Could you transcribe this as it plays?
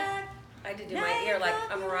I did do my ear like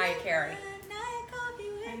a Mariah Carey. Night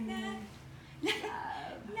coffee with Nat. Night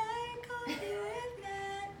coffee with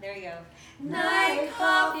Nat. There you go. Night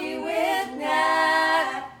coffee with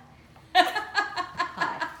Nat.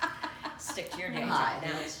 Hi. Stick to your day Hi. job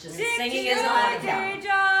now. It's just Singing Stick is to on your the day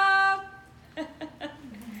job.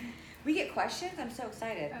 We get questions? I'm so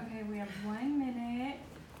excited. Okay, we have 1 minute.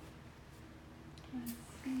 Let's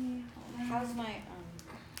see. Hold on. How's my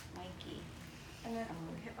Mikey? And then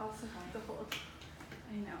okay, also the whole.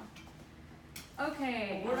 I know.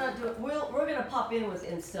 Okay. We're not doing. We're gonna pop in with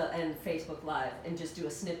Insta and Facebook Live and just do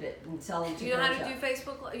a snippet and tell them to. Do you know how to go do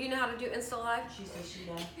Facebook? You know how to do Insta Live? She says she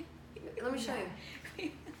does. Let me show you.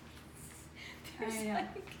 I know.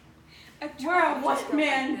 A We're a drum.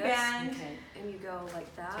 one-man Yes. band. Okay. And you go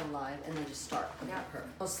like that. So live and then just start. Okay, Yeah.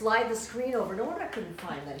 perfect. Oh, slide the screen over. No wonder I couldn't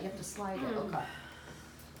find that. You have to slide it. Okay.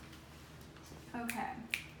 Okay.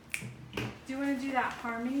 Do you want to do that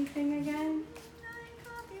harmony thing again? Night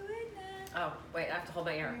coffee with Nat. Oh, wait, I have to hold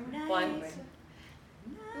my ear. Night. 1.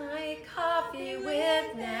 Night coffee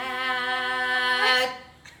with Nat.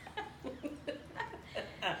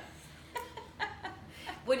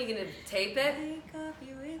 What are you gonna tape it? Night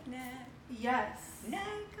coffee with Nat. Yes. Night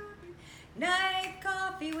coffee. Night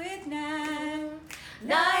coffee with Nat.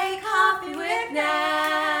 Night coffee with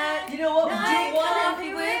Nat. You know what? We Night do one.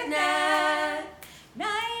 coffee with Nat.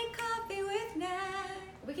 Night coffee with Nat.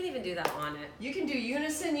 We can even do that on it. You can do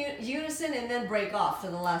unison, and then break off to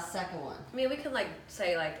the last second one. I mean, we could like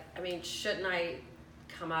say like, I mean, shouldn't I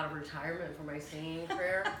come out of retirement for my singing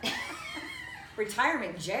career?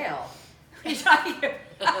 Retirement jail.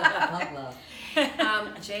 Love.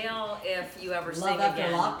 Jail if you ever sing Love after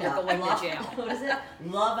again. lockdown. You're going to jail. What is it?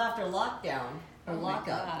 Love after lockdown or Oh my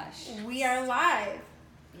lockup. gosh. We are live.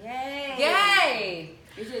 Yay. Yay!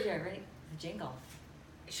 You should do it. Ready? The jingle.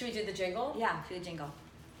 Should we do the jingle? Yeah, do the jingle.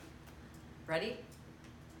 Ready?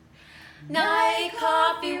 Night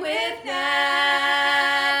coffee with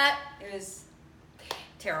Nat. It was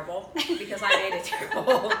Terrible because I made it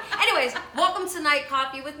terrible. Anyways, welcome to Night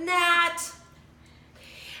Coffee with Nat.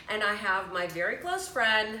 And I have my very close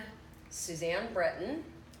friend, Suzanne Britton.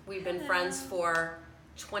 We've been friends for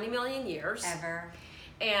 20 million years. ever.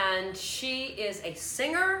 And she is a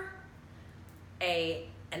singer, an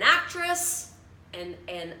actress, and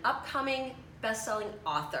an upcoming best-selling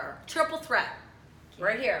author. Triple threat,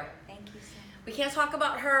 right here. Thank you so much. We can't talk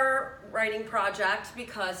about her writing project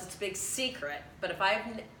because it's a big secret. But if I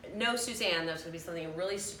know Suzanne, there's going to be something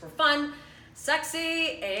really super fun,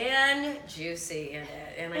 sexy, and juicy in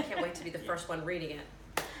it. And I can't wait to be the first one reading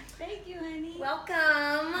it. Thank you, honey. Welcome.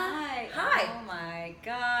 Hi. Hi. Oh my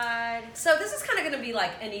God. So this is kind of going to be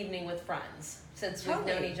like an evening with friends since we've known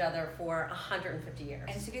Totally. each other for 150 years.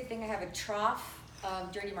 And it's a good thing I have a trough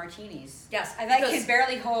of dirty martinis. Yes, I because- can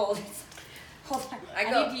barely hold. Hold on. I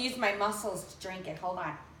I go- need to use my muscles to drink it. Hold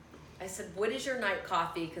on. I said, what is your night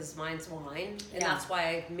coffee? Because mine's wine. And Yeah. that's why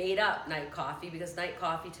I made up night coffee, because night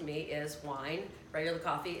coffee to me is wine. Regular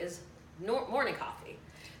coffee is morning coffee.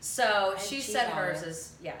 So she cheese said on hers it.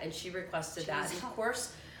 is, yeah, and she requested that. Cheese. And of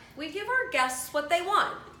course, we give our guests what they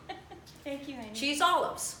want. Thank you, honey. Cheese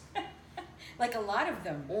olives. Like a lot of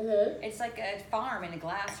them. Mm-hmm. It's like a farm in a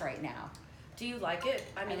glass right now. Do you like it?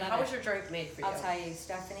 I mean, love how it. was your drink made for you? I'll tell you,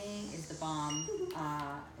 Stephanie is the bomb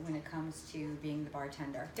when it comes to being the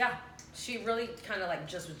bartender. Yeah, she really kind of like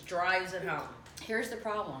just drives it home. Here's the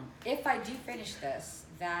problem. If I do finish this,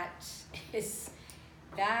 that's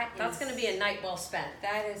going to be a night well spent.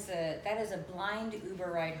 that is a blind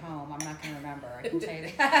Uber ride home. I'm not going to remember. I can tell you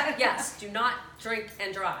that. Yes, do not drink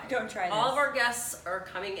and drive. Don't try All this. of our guests are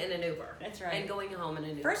coming in an Uber. That's right. And going home in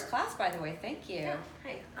an Uber. First class, by the way. Thank you. Yeah,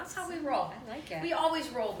 hey, that's how we roll. I like it. We always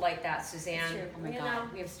rolled like that, Suzanne. It's true. Oh my You God, know?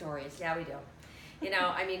 we have stories. Yeah, we do. You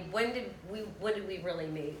know, I mean, when did we really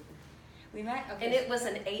meet? We met. Okay. And it was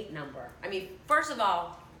an 8 number. I mean, first of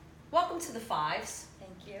all, welcome to the 5s.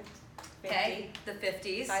 Thank you. Okay, the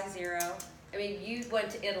 50s. 50. I mean, you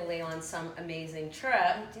went to Italy on some amazing trip,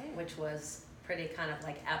 I did. which was pretty kind of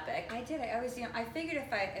like epic. I did. I was. I figured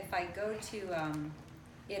if I go to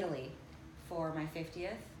Italy for my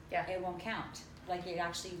 50th, Yeah. it won't count. Like it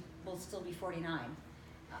actually will still be 49.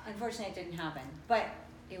 Unfortunately, it didn't happen. But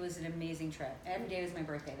it was an amazing trip. Every day was my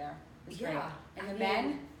birthday there. It was great. Yeah, And I the mean-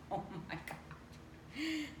 men. Oh my God.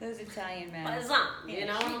 Those Italian men. Balsam, you Yeah,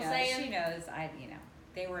 know she what I'm knows, saying? She knows.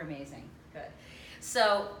 They were amazing. Good.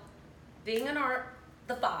 So, being in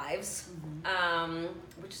the 5s, Mm-hmm.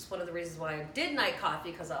 which is one of the reasons why I did night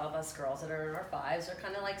coffee, because all of us girls that are in our 5s are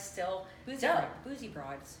kind of like still dope. Boozy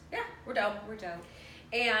broads. Yeah, we're dope. We're dope.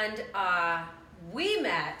 And we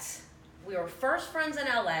met. We were first friends in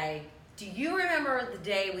LA Do you remember the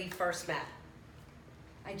day we first met?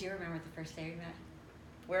 I do remember the first day we met.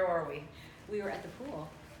 Where were we? We were at the pool.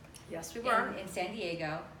 Yes, we were. In San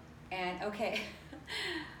Diego. And okay,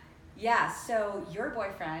 yeah, so your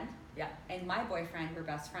boyfriend Yeah. and my boyfriend were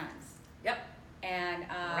best friends. Yep. And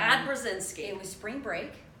Brad Brzezinski. it was spring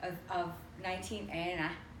break of 19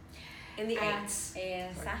 In the and, eights.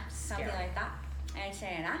 and Or something scary. like that.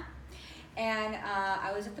 And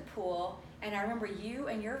I was at the pool, and I remember you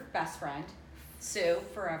and your best friend Sue.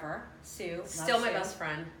 forever, Sue, love Still my Sue, best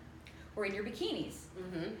friend. were in your bikinis,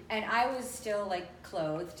 Mm-hmm. and I was still like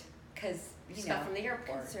clothed because you Just know got from the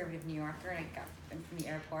airport. conservative New Yorker, and I got them from the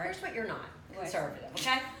airport. Here's what you're not. What? Conservative.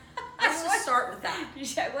 Okay? Let's just start with that.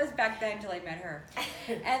 Yeah, it was back then until I met her.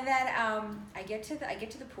 And then I get to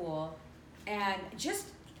the pool, and just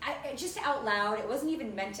out loud. It wasn't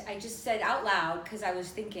even meant to, I just said out loud because I was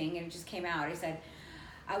thinking, and it just came out. I said,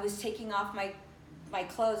 I was taking off my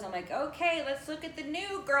clothes. I'm like, okay, let's look at the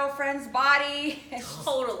new girlfriend's body.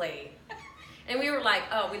 Totally. And we were like,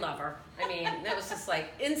 oh, we love her. I mean, that was just like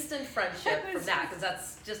instant friendship It from was that, because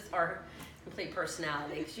that's just our complete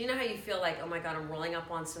personality. Because you know how you feel like, oh my God, I'm rolling up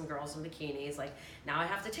on some girls in bikinis. Like, now I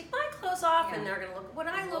have to take my clothes off, and Yeah. they're going to look what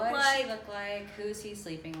I look What does like. she look like? Who's he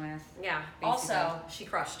sleeping with? Yeah. Basically. Also, she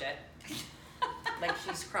crushed it. Like,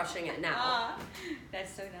 she's crushing it now. Ah,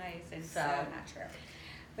 that's so nice and so So- not true.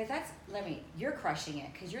 But you're crushing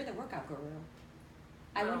it because you're the workout guru.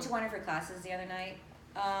 I went Oh. to one of her classes the other night.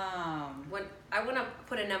 When I want to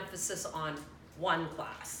put an emphasis on one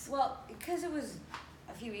class. Well, because it was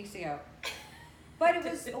a few weeks ago, but it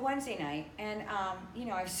was a Wednesday night, and you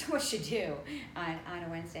know I have so much to do on a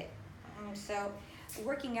Wednesday. So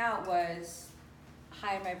working out was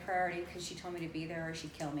high on my priority because she told me to be there or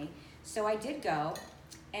she'd kill me. So I did go,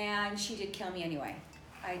 and she did kill me anyway.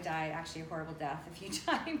 I died actually a horrible death a few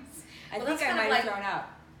times. I Well, think that's I kind of might have like- thrown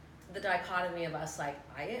up. The dichotomy of us, like,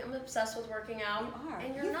 I am obsessed with working out, You are.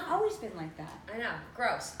 and you're You've not. always been like that. I know.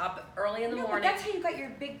 Gross. Up early in the No, but morning. that's how you got your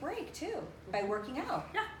big break too, by working out.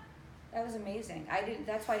 Yeah. That was amazing.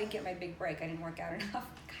 That's why I didn't get my big break. I didn't work out enough.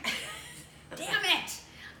 Damn it!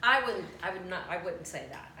 I wouldn't say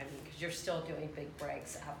that. I mean, because you're still doing big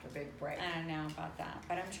breaks after big break. I don't know about that,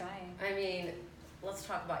 but I'm trying. I mean, let's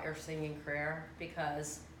talk about your singing career,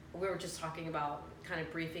 because we were just talking about kind of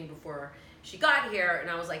briefing before she got here, and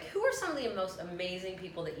I was like, who are some of the most amazing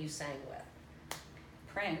people that you sang with?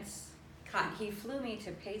 Prince. God. He flew me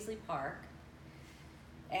to Paisley Park,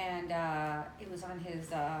 and it was on his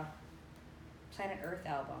Planet Earth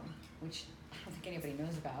album, which I don't think anybody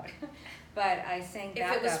knows about. But I sang If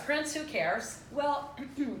backup. it was Prince, who cares? Well,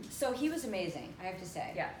 so he was amazing, I have to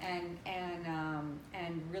say. Yeah.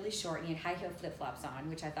 And really short, and he had high heel flip flops on,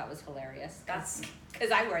 which I thought was hilarious. That's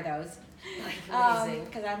Because I wear those. amazing.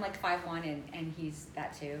 Because I'm like 5'1", and he's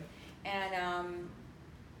that too. And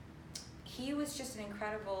he was just an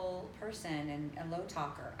incredible person and a low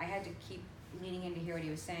talker. I had to keep leaning in to hear what he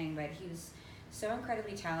was saying, but he was so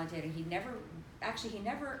incredibly talented, and he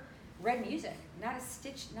never read music, not a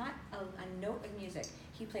stitch, not a note of music.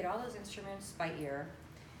 He played all those instruments by ear,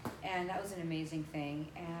 and that was an amazing thing.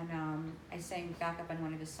 And I sang backup on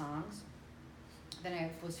one of his songs. Then I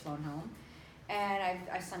was flown home, and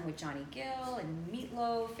I sung with Johnny Gill and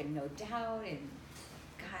Meatloaf and No Doubt and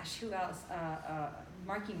gosh, who else?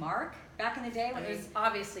 Marky Mark back in the day when I it mean, was.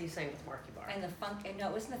 obviously you sang with Marky Mark. And the funk, and no,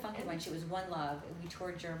 it wasn't the funky bunch. It was One Love. We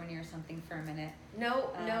toured Germany or something for a minute.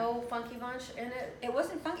 No Funky Bunch in it? It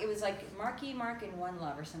wasn't funk. It was like Marky Mark and One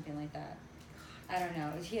Love or something like that. I don't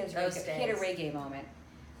know. He had Those he had a days. reggae moment.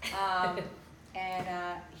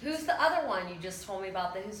 And Who's the other one you just told me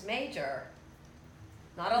about that who's major?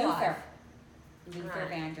 Not alive. Luther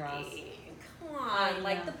Vandross. Come I on,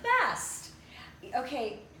 like know. the best.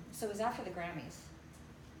 Okay, so it was after the Grammys.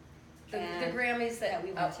 The And- Grammys that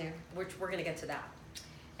we went to. which we're gonna get to that.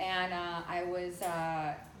 And I was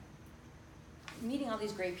meeting all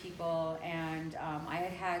these great people, and I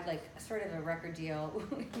had like sort of a record deal.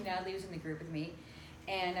 Natalie was in the group with me,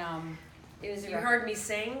 and it was a You record. heard me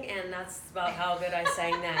sing, and that's about how good I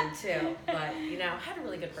sang then too. But you know, I had a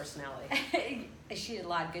really good personality. She did a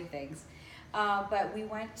lot of good things. But we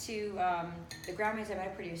went to the Grammys. I met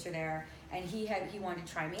a producer there, and he wanted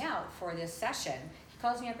to try me out for this session. He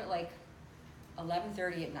calls me up at like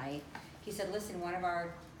 11:30 at night. He said, "Listen, one of our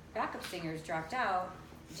backup singers dropped out.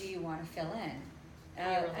 Do you want to fill in?" And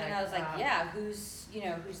you were And like, I was like, wow. "Yeah, who's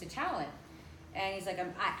the talent?" And he's like,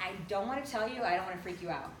 I don't want to tell you. I don't want to freak you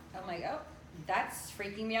out. I'm like, "Oh, that's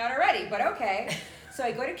freaking me out already." But okay. So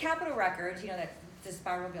I go to Capitol Records. You know that the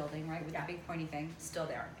spiral building, right, with Yeah. the big pointy thing. Still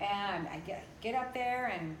there. And I get up there,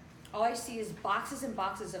 and all I see is boxes and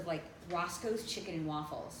boxes of like Roscoe's Chicken and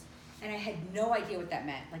Waffles. And I had no idea what that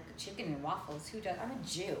meant. Like chicken and waffles, who does? I'm a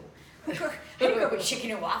Jew. I grew up with chicken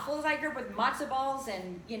and waffles. I grew up with matzo balls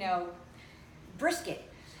and, brisket.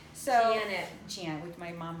 So Janet, with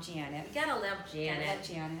my mom Janet. You gotta love Janet. I love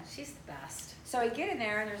Janet. She's the best. So I get in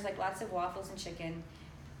there and there's like lots of waffles and chicken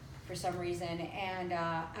for some reason, and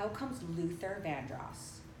out comes Luther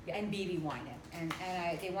Vandross and BB Winan, and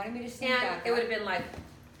they wanted me to sing And back. it would have been like,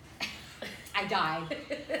 I died.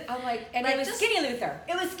 I'm like, and Like it was just- Skinny Luther.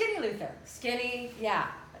 It was Skinny Luther. skinny. Yeah,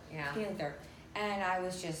 Yeah. Skinny Luther. And I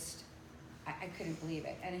was just, I couldn't believe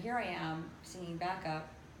it. And here I am singing backup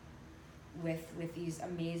with these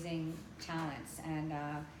amazing talents, and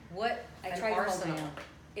What I an tried to hold arsenal. my own.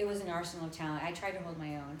 It was an arsenal of talent. I tried to hold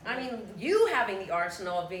my own. I mean, you having the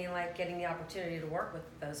arsenal of being like getting the opportunity to work with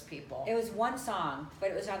those people. It was one song, but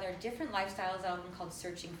it was on their Different Lifestyles album called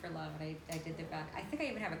Searching for Love, and I did the back. I think I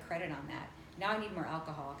even have a credit on that. Now I need more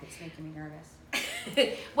alcohol. It's making me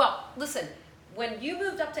nervous. Well, listen, when you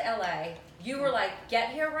moved up to LA, you were like, get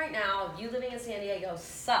here right now. You living in San Diego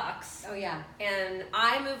sucks. Oh, yeah. And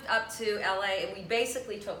I moved up to LA and we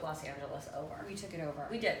basically took Los Angeles over. We took it over.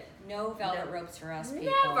 We did. No velvet No. ropes for us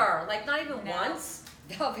people. Never. Like, not even No. once.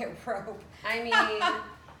 Velvet rope. I mean,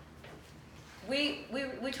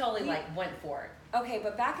 we totally like went for it. Okay,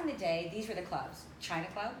 but back in the day, these were the clubs. China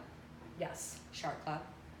Club, Yes. Shark Club,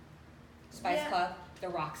 Spice Yeah. Club, the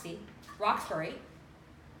Roxy, Roxbury,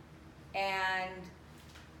 and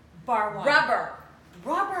Bar One. Rubber.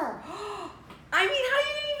 Rubber. I mean, how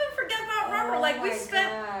you even forget about Rubber? Oh Like, we my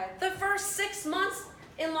spent God. the first 6 months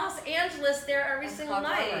in Los Angeles there every And single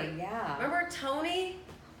Club night. Rubber, yeah. Remember Tony,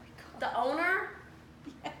 Oh my God. the owner?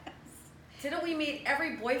 Yes. Didn't we meet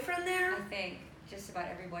every boyfriend there? I think just about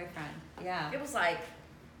every boyfriend. Yeah. It was like,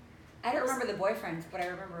 I don't remember the boyfriends, but I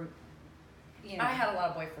remember, I had a lot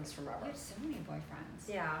of boyfriends from You Rubber. had so many boyfriends.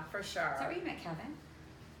 Yeah, for Is that sure. where you met Kevin?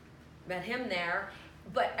 Met him there.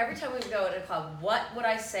 But every time we would go to a club, what would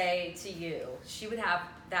I say to you? She would have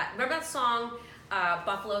that. Remember that song,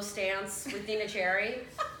 Buffalo Stance with Dina Cherry?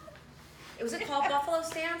 Was it called Buffalo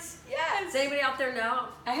Stance? Yes. Does anybody out there know?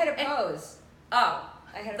 I had a And- pose. Oh,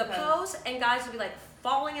 I had a the pose. pose, and guys would be like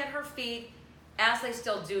falling at her feet, as they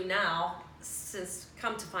still do now, since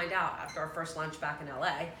come to find out after our first lunch back in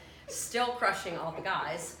LA, still crushing all the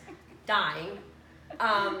guys, dying.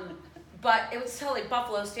 But it was totally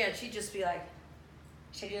Buffalo Stance. She'd just be like,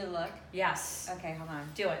 Should I do the look? yes, Okay, hold on.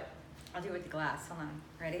 do it. I'll do it with the glass. Hold on.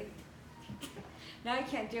 Ready? No, I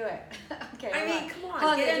can't do it. Okay. I hold mean, on. come on,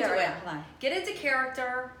 Hold get yeah, into right it. now, Hold on. Get into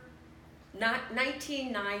character. Not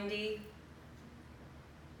 1990.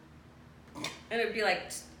 And it would be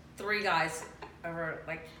like 3 guys over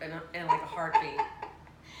like in like a heartbeat.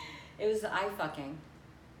 It was the eye fucking.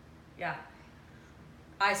 Yeah.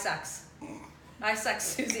 I sex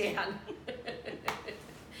Suzanne.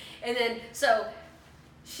 And then, so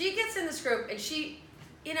she gets in this group and she,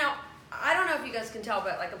 I don't know if you guys can tell,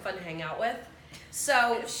 but like I'm fun to hang out with.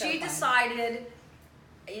 So It's so she fun. decided,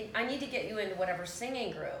 I need to get you into whatever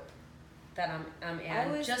singing group that I'm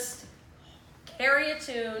in. Just carry a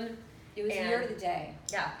tune. It was a And- year to the day.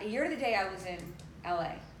 Yeah, A year to the day I was in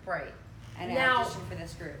LA right. and I Now- auditioned for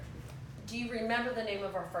this group. Do you remember the name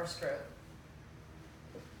of our first group?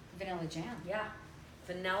 Vanilla Jam. Yeah,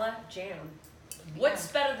 Vanilla Jam. What's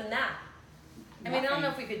better than that? I mean, I don't know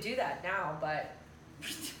if we could do that now, but We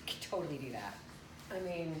could totally do that. I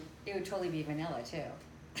mean, It would totally be vanilla too.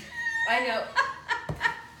 I know.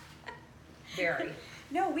 Very.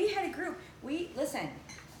 No, we had a group. It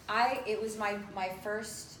was my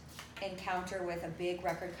first encounter with a big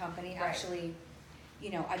record company, Right. actually,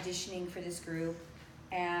 auditioning for this group.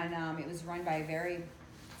 And it was run by a very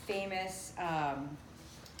famous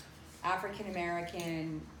African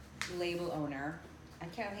American label owner. I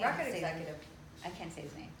can't Record say his name. executive. I can't say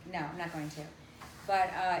his name. No, I'm not going to. But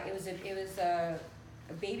it was a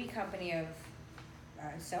baby company of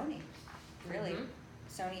Sony, really. Mhm.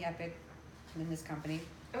 Sony Epic in this company.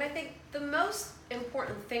 And I think the most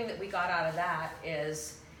important thing that we got out of that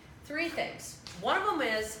is 3 things. One of them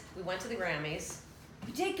is we went to the Grammys.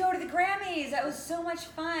 We did go to the Grammys. That was so much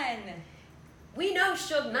fun. We know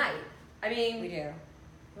Suge Knight. I mean, We do.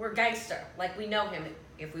 we're gangster. Like, we know him.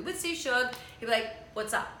 If we would see Suge, he'd be like,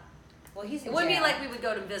 what's up? Well, he's in It wouldn't be jail. like we would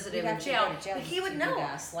go to visit We'd him in have to jail, go to jail but he to would do know that.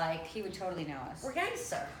 us. Like, He would totally know us, we're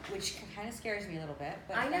gangster. which kind of scares me a little bit,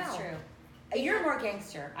 but I that's know. true. You're more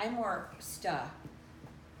gangster. I'm more sta.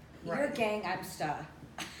 You're Right. gang. I'm sta.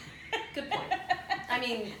 Good point. I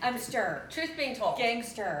mean, I'm stir. truth being told.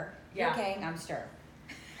 Gangster. You're Yeah. gang. I'm stir.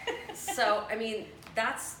 So, I mean,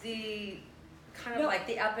 that's the kind of No. like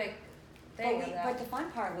the epic thing of that. But the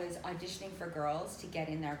fun part was auditioning for girls to get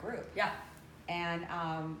in their group. Yeah. And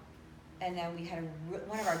and then we had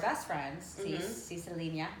one of our best friends, Mhm.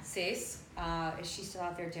 Cicilina. Sis. Is she still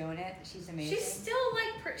out there doing it? She's amazing. She's still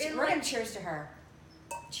like. We're gonna cheers to her.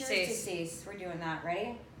 Cheers to Sis. Cis. We're doing that.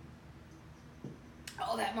 Ready?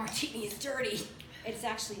 Oh, that martini is dirty. It's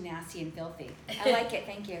actually nasty and filthy. I like it.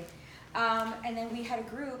 Thank you. And then we had a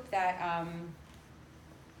group that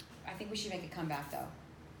I think we should make a comeback though.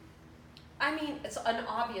 I mean, it's an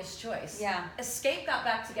obvious choice. Yeah. Escape got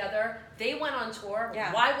back together. They went on tour.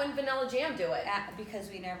 Yeah. Why wouldn't Vanilla Jam do it? Because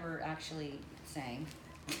we never actually sang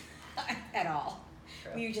at all.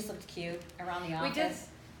 True. We just looked cute around the We office.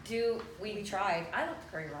 did. We tried. I looked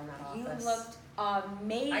great around that You office. looked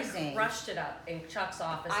amazing. I crushed it up in Chuck's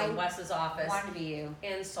office, I in Wes's office, Wanted to be you.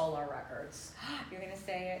 in Solar Records. You're gonna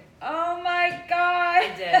say it. Oh my god.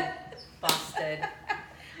 I did. Busted.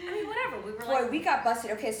 I mean, whatever. We were Boy, like, we got busted.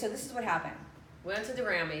 Okay, so this is what happened. went to the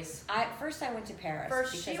Grammys. First I went to Paris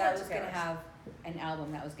First she because went I to was gonna Paris. have an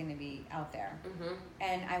album that was gonna be out there, Mm-hmm.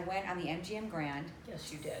 and I went on the MGM Grand.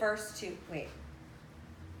 Yes, you did.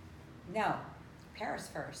 No, Paris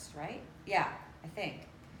first, right? Yeah, I think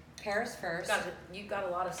Paris first. You got a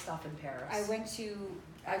lot of stuff in Paris. I went to.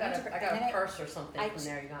 I got went to, a and then purse or something I from t-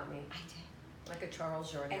 there. You got me I did. like a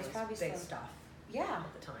Charles Jourdan. It's probably Big still- stuff Yeah,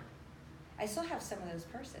 at the time. I still have some of those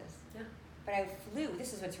purses. Yeah. But I flew.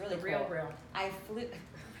 This is what's really The cool. real. I flew.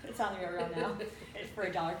 It's on the real now. It's for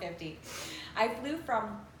 $1.50. I flew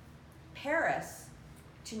from Paris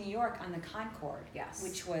to New York on the Concorde. Yes.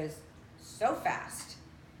 Which was so fast,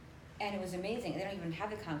 and it was amazing. They don't even have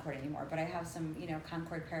the Concorde anymore, but I have some,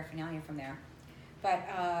 Concorde paraphernalia from there. But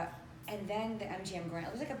and then the MGM Grand.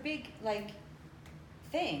 It was like a big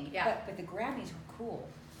thing. Yeah. But the Grammys were cool.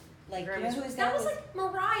 Like, you know Grammys. who was That there? was like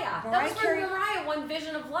Mariah. That Mariah was when Carey- Mariah won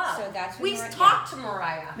Vision of Love. So that's when we Mariah- talked to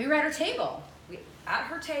Mariah. We were at her table. We at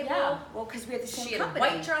her table. Yeah. Well, because we had the same She had company. a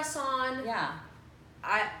white dress on. Yeah.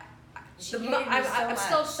 She hated me so I'm much.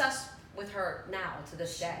 still obsessed with her now to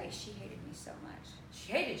this day. She hated me so much.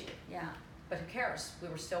 She hated you, Yeah. but who cares? We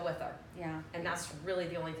were still with her, Yeah. and that's really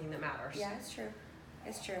the only thing that matters. Yeah, it's true.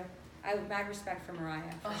 It's true. I have mad respect for Mariah,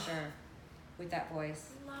 for Ugh. sure. With that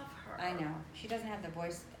voice. Love her. I know. She doesn't have the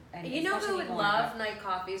voice. You know who would love night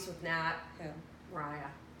coffees with Nat? Who? Mariah.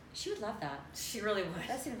 She would love that. She really would.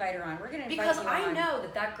 Let's invite her on. We're going to invite Because you I on. know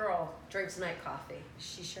that girl drinks night coffee,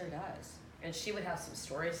 She sure does. and she would have some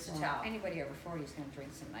stories to Well, tell. anybody over 40 is going to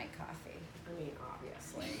drink some night coffee. I mean,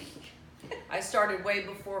 obviously. I started way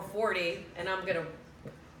before 40, and I'm gonna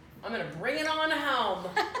bring it on home.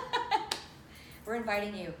 We're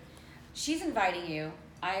inviting you. She's inviting you.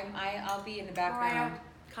 I'll be in the Mariah, background.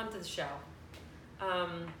 come to the show.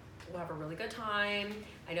 We'll have a really good time.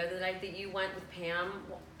 I know the night that you went with Pam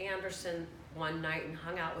Anderson one night and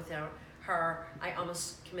hung out with her, I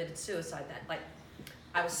almost committed suicide that. Like,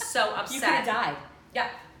 I was so upset. You could have died. Yeah.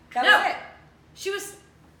 That No. was it.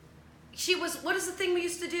 She was, what is the thing we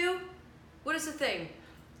used to do? What is the thing?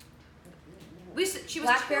 She was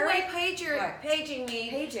Blackberry? paging me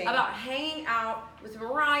Paging. about hanging out with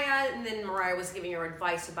Mariah, and then Mariah was giving her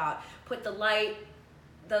advice about put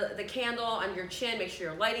the candle on your chin, make sure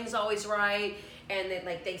your lighting's always right, and then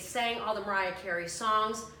they sang all the Mariah Carey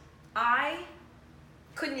songs. I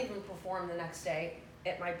couldn't even perform the next day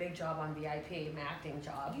at my big job on VIP, my acting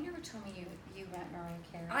job. You never told me you met Mariah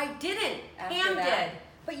Carey. I didn't. After Pam that. did.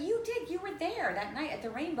 But you did. You were there that night at the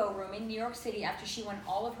Rainbow Room in New York City after she won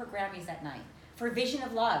all of her Grammys that night for Vision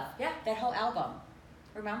of Love. Yeah. That whole album.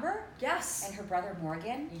 Remember? Yes. And her brother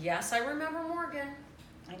Morgan. Yes, I remember Morgan.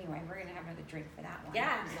 Anyway, we're gonna have another drink for that one.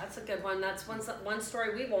 Yeah, that's a good one. That's one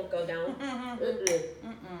story we won't go down.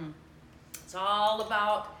 Mm-mm. It's all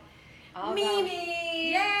about All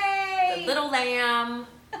Mimi, Yay! the little lamb.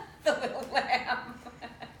 The little lamb.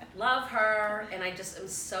 Love her, and I just am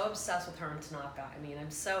so obsessed with her and Tanaka. I mean,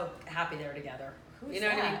 I'm so happy they're together. Who's you know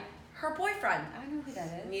what I mean? that? Her boyfriend. I don't know who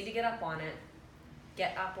that is. Need to get up on it.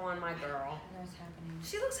 Get up on my girl. I don't know what's happening.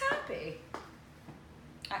 She looks happy.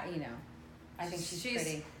 I think she's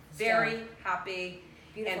pretty. Very happy.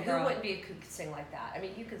 Beautiful And girl. who wouldn't who could sing like that? I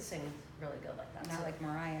mean, you could sing really good like that. Not so. like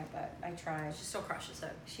Mariah, but I tried. She still crushes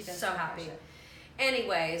it. She does So still happy. crush it.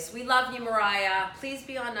 Anyways, we love you, Mariah. Please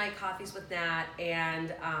be on Night Coffees with Nat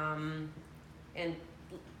and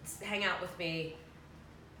hang out with me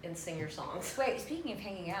and sing your songs. Wait, speaking of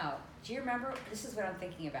hanging out, do you remember? This is what I'm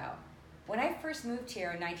thinking about. When I first moved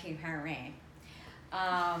here in 19 Paris,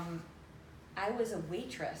 I was a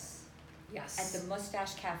waitress Yes. at the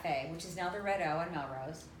Mustache Cafe, which is now the Red O on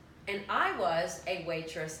Melrose. And I was a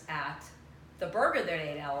waitress at the Burger that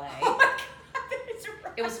ate LA. Oh my God, that's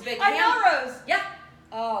right. It was a big on ham- Melrose. Yeah.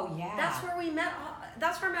 Oh yeah. That's where we met.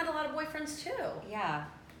 That's where I met a lot of boyfriends too. Yeah,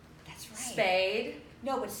 that's right. Spade,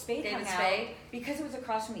 No, but Spade David hung Spade? out because it was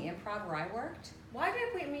across from the Improv where I worked. Why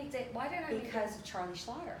did we meet? Why did I meet? Because of Charlie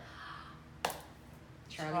Schlatter.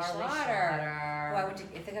 Charlie Schlatter, Schlatter. who I went to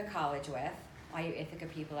Ithaca College with. All you Ithaca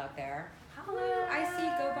people out there. Hello, I see.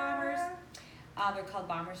 Go Bombers. They're called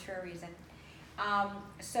Bombers for a reason.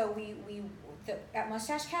 So at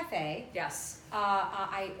Mustache Cafe. Yes.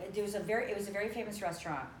 It was a very famous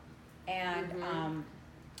restaurant, and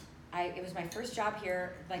it was my first job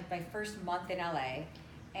here, like my first month in LA,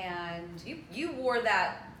 and You wore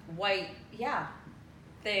that white yeah,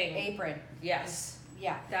 thing. apron. Yes.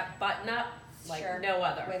 Yeah, That button up like Sure. no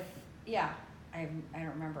other. with I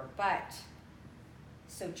don't remember, but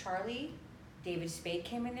so Charlie, David Spade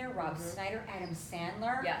came in there, Rob Snyder, Adam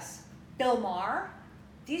Sandler, Yes. Bill Maher.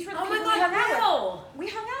 These were the Oh my people we hung out with. God, We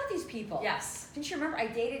hung out with these people. Bill. Yes. Didn't you remember? I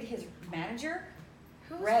dated his manager,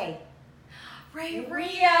 Who's Ray. Ray Rio. Rio.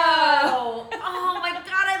 Oh my God,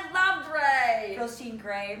 I loved Ray. Philistine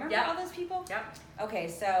Gray. Remember Yep. all those people? Yep. Okay,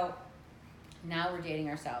 so now we're dating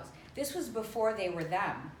ourselves. This was before they were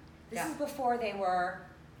them. This Yeah. is before they were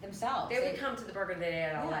themselves. They would come to the Burger Day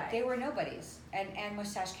in LA. Yeah, they were nobodies. And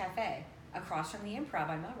Mustache Cafe across from the Improv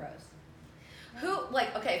on Melrose. Who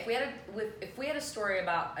like okay? If we had a story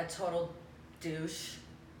about a total douche,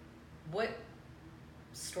 what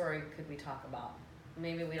story could we talk about?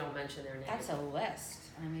 Maybe we don't mention their name. That's a list.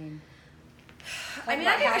 I mean, I mean,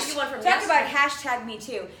 I can give you one from talk yesterday. about hashtag Me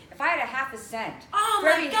Too. If I had a half a cent Oh for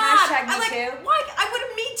my every God! hashtag Me I like. Too, Why? I would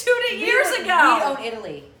have Me Too'd it we years would- ago. We'd own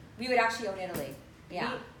Italy. We would actually own Italy.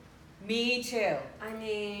 Yeah. Me Too. I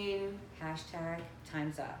mean, Hashtag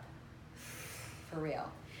time's up. For real.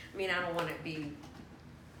 I don't want to be.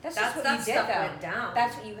 That's That just what you did, stuff though. went down.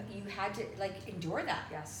 That's what you had to like endure that.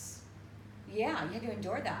 Yes. Yeah, you had to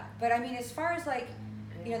endure that. But I mean, as far as like,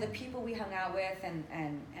 you know, the people we hung out with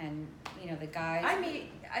and you know the guys.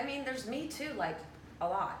 I mean, there's Me Too like a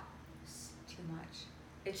lot. It's too much.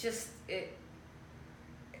 It's just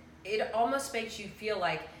it almost makes you feel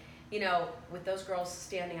like, you know, with those girls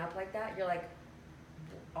standing up like that, you're like,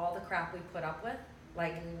 all the crap we put up with,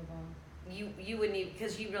 like Unbelievable. you wouldn't even,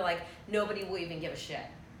 because you were like, nobody will even give a shit.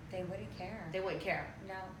 They wouldn't care. They wouldn't care.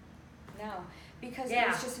 No, because it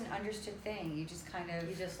Yeah. was just an understood thing. You just kind of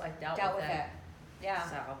You just like dealt with it. Yeah.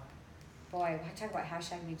 So. Boy, I talk about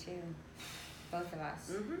hashtag Me Too. Both of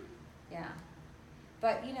us. Mhm. Yeah.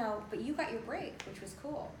 But you know, you got your break, which was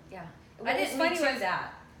cool. Yeah. What I was didn't funny Me Too was-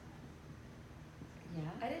 that. Yeah.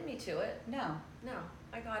 I didn't Me Too it. No. No.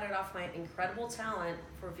 I got it off my incredible talent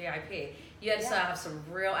for VIP. You had to Yeah. have some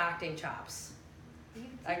real acting chops. You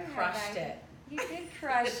I did have crushed that. it. You did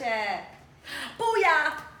crush it.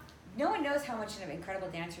 Booyah! No one knows how much of an incredible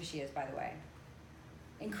dancer she is, by the way.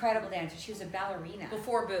 Incredible dancer. She was a ballerina.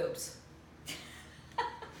 Before boobs.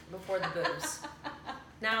 Before the boobs.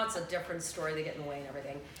 Now it's a different story. They get in the way and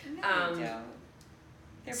everything. No, they don't.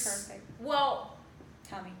 They're perfect. Well,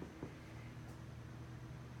 Tell me.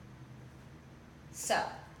 so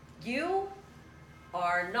you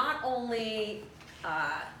are not only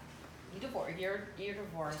you're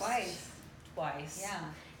divorced twice. Yeah.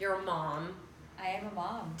 You're a mom I am a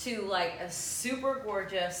mom. to like a super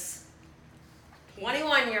gorgeous He's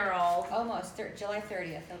 21-year-old. Almost. July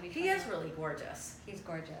 30th. He'll be He 20. is really gorgeous, He's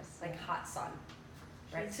gorgeous. like hot sun.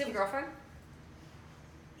 Right? He's- Does he have a girlfriend?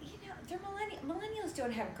 You know, they're millennials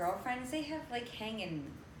don't have girlfriends. They have like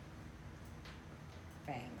hanging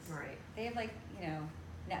things. Right. They have like, you know,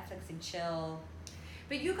 Netflix and chill.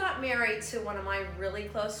 But you got married to one of my really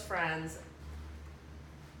close friends,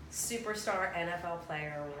 superstar NFL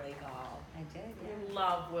player Willie Gall. I did, We yeah.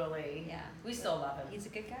 love Willie. Yeah. We still love him. He's a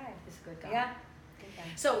good guy. He's a good guy. Yeah. Good guy.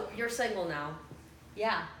 So you're single now,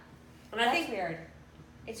 Yeah. and That's I think weird.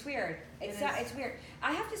 It's weird. is. It's weird.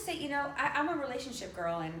 I have to say, you know, I'm a relationship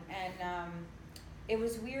girl, and it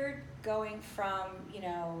was weird going from, you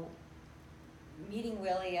know, meeting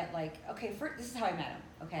Willie at like, okay, this is how I met him.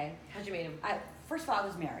 Okay, how'd you meet him? first of all, I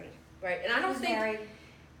was married. Right, and I I don't was think married.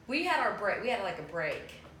 we had our break. We had like a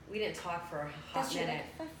break. We didn't talk for a hot That's true. minute.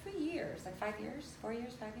 Like for years, like 5 years, 4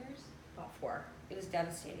 years, 5 years. About 4. It was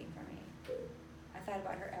devastating for me. I thought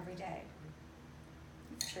about her every day.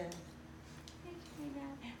 It's true.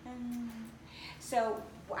 So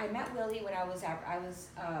I met Willie when I was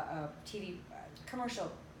a TV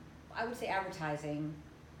commercial, I would say advertising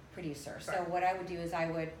producer. So Right. what I would do is I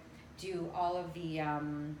would do all of the,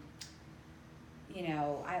 you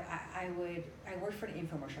know, I worked for an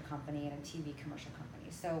infomercial company and a TV commercial company.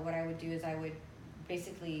 So what I would do is I would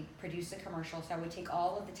basically produce a commercial. So I would take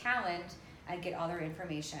all of the talent, I'd get all their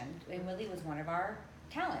information. And Willie was one of our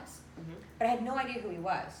talents. Mhm. But I had no idea who he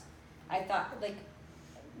was. I thought, like,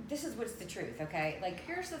 this is what's the truth, okay? Like,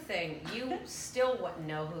 Here's the thing, you still wouldn't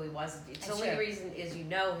know who he was. The only true. reason is you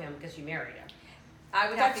know him because you married him. I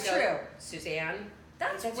would That's have to go, true. Suzanne,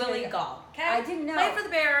 that's That's Willie really- Gall. Okay? I didn't know. Played for the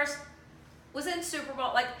Bears, was in Super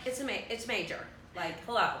Bowl, like, it's major. Like,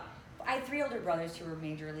 hello. I had 3 older brothers who were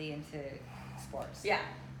majorly into sports. Yeah.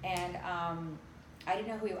 And I didn't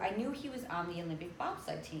know who I knew he was on the Olympic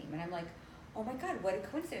bobsled team. And I'm like, oh my God, what a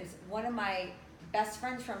coincidence. One of my best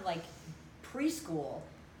friends from like preschool,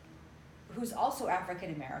 who's also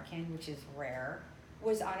African American, which is rare,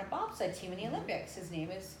 was on a bobsled team in the Olympics. His name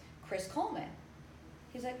is Chris Coleman.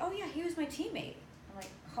 He's like, oh yeah, he was my teammate. I'm like,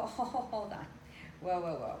 oh, hold on.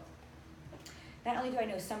 Whoa. Not only do I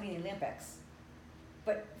know somebody in the Olympics,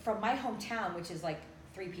 but from my hometown, which is like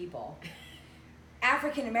 3 people,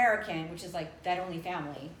 African American, which is like that only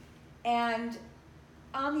family, and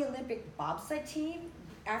on the Olympic bobsled team,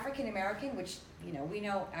 African American, which, you know, we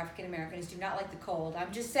know African Americans do not like the cold.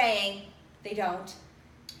 I'm just saying they don't.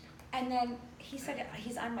 And then he said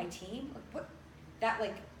he's on my team. Like, what? That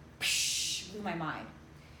like blew my mind.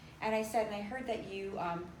 And I said, and I heard that you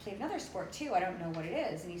played another sport too. I don't know what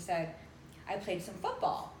it is. And he said, I played some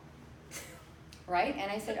football. Right?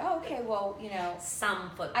 And I said, oh, okay, well, you know. Some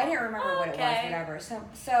football. I didn't remember what it was, whatever.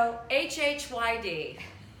 So HHYD.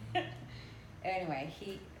 anyway,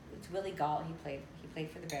 it's Willie Gall. He played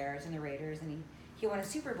for the Bears and the Raiders, and he won a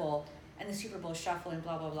Super Bowl and the Super Bowl shuffle and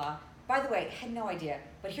blah blah blah. By the way, had no idea.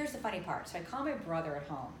 But here's the funny part. So I called my brother at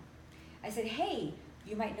home. I said, hey,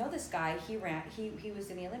 you might know this guy. He was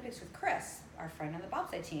in the Olympics with Chris, our friend on the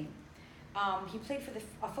bobsled team. He played for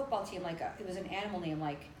a football team. It was an animal name,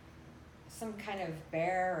 like some kind of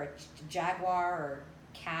bear or jaguar or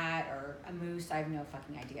cat or a moose. I have no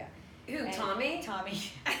fucking idea. Who, And Tommy? Tommy.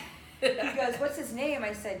 He goes, what's his name?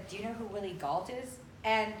 I said, do you know who Willie Galt is?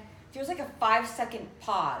 And there was like a 5-second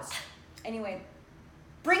pause. Anyway,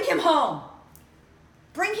 bring him home.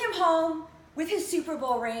 Bring him home with his Super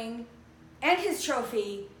Bowl ring and his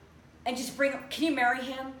trophy, and just bring him. Can you marry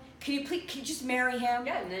him? Can you just marry him?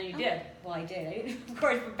 Yeah, and then you did. Well, I did. I didn't, of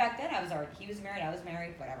course, but back then he was married, I was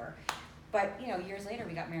married, whatever. But, you know, years later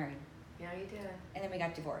we got married. Yeah, you did. And then we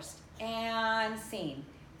got divorced. And scene.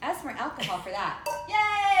 Ask for alcohol for that.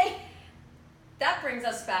 Yay! That brings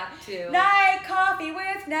us back to Night coffee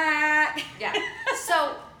with Nat. yeah.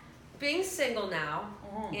 So, being single now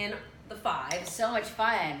Mhm. in the 5s, So much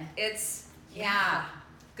fun. it's Yeah.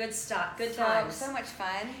 good stuff, good So, times. so much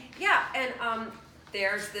fun. Yeah, and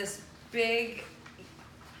there's this big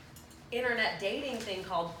internet dating thing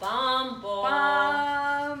called Bumble.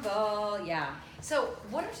 Bumble. Yeah. So,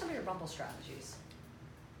 what are some of your Bumble strategies?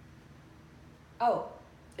 Oh.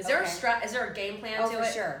 Is there Okay. is there a game plan Oh, to for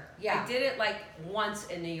it? sure. Yeah. I did it like once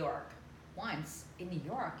in New York. Once in New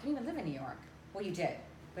York. You didn't even live in New York. Well, you did,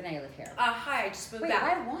 but now you live here. Hi, I just moved Wait,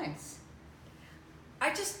 back. why once?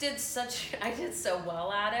 I just did I did so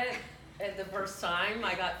well at it. At the first time,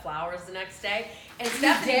 I got flowers the next day. And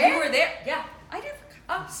Stephanie, did? you were there. Yeah. I never.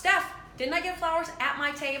 Oh, Steph, didn't I get flowers at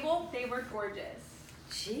my table? They were gorgeous.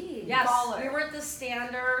 Gee. Yes. Baller. We were at the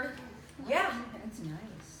Standard. Yeah. That's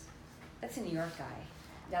nice. That's a New York guy.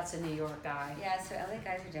 That's a New York guy. Yeah, so LA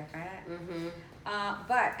guys are different. Mm-hmm.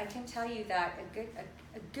 But I can tell you that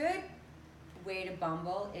a good way to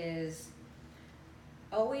Bumble is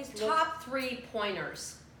always look. Top 3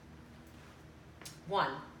 pointers. 1.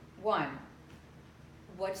 One,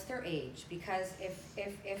 what's their age? Because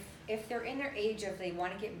if they're in their age of they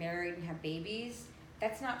want to get married and have babies,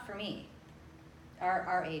 that's not for me.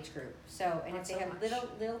 Our age group. So, and Not if they so have much.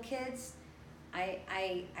 little kids, I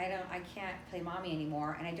can't play mommy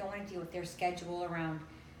anymore, and I don't want to deal with their schedule around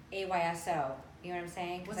AYSO. You know what I'm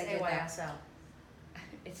saying? 'Cause What's I did that. AYSO?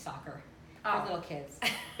 It's soccer Oh. for little kids.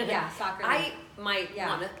 Yeah, soccer. I might Yeah.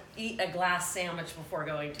 want to eat a glass sandwich before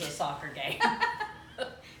going to a soccer game.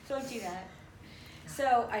 Don't do that.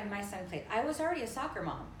 So, and my son played. I was already a soccer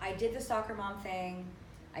mom. I did the soccer mom thing.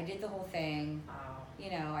 I did the whole thing. Oh.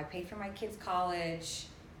 You know, I paid for my kid's college.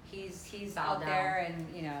 He's Bow out down. there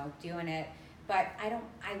and, you know, doing it. But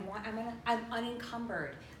I'm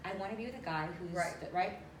unencumbered. I want to be with a guy who's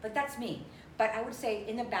right. But that's me. But I would say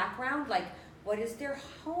in the background, like, what does their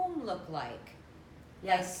home look like?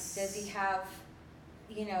 Yes. Like, does he have,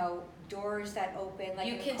 you know, doors that open like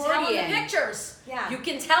You an can tell in the accordion? pictures. Yeah. You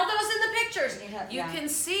can tell those in the pictures. You Yeah. can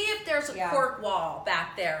see if there's a Yeah. cork wall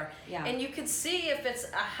back there. Yeah. And you can see if it's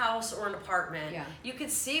a house or an apartment. Yeah. You can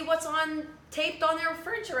see what's taped on their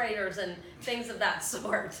refrigerators and things of that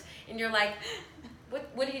sort. And you're like,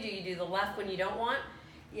 what do? You do the left when you don't want?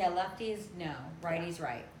 Yeah, lefties, no. Righties,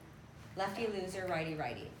 right. Lefty loser, righty,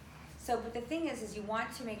 righty. So, but the thing is you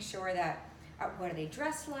want to make sure that, what are they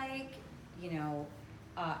dressed like? You know,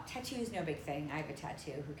 Tattoos, no big thing. I have a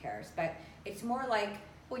tattoo. Who cares? But it's more like,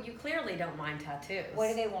 Well, you clearly don't mind tattoos. what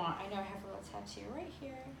do they want? I know I have a little tattoo right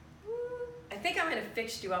here. Woo. I think I might have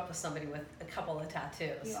fixed you up with somebody with a couple of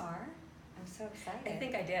tattoos. You are? I'm so excited. I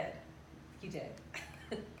think I did. you did.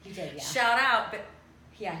 You did, yeah. Shout out, but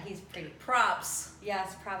Yeah, he's pretty. props.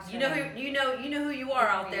 Yes, props. You for know him. who you know who you are You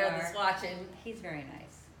know out who there you that's are. watching. He's very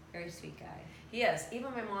nice. Very sweet guy. He is.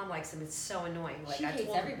 Even my mom likes him. It's so annoying. Like She I hates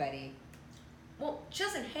told everybody. Well, she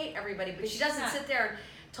doesn't hate everybody, but But she she's doesn't not- sit there and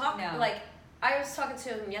talk No. like I was talking to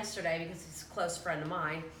him yesterday because he's a close friend of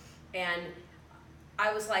mine, and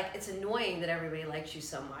I was like, "It's annoying that everybody likes you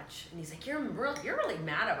so much." And he's like, "You're really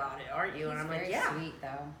mad about it, aren't you?" He's And I'm like, very "Yeah." sweet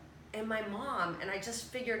though. And my mom and I just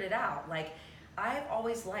figured it out. Like, I've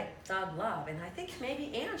always liked Thug Love, and I think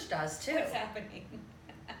maybe Ange does too. What's happening?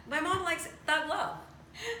 My mom likes Thug Love.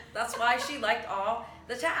 That's why she liked all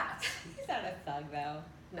the tats. He's not a thug though.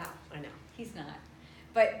 No, I know. He's not.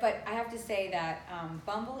 But I have to say that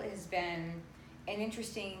Bumble has been an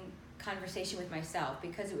interesting conversation with myself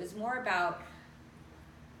because it was more about,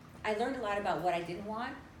 I learned a lot about what I didn't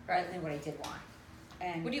want rather than what I did want.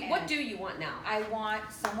 And What do you want now? I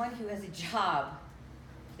want someone who has a job,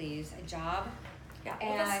 please, a job. Yeah,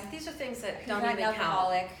 well, And these are things that Who's don't not even an count.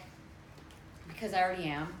 alcoholic, because I already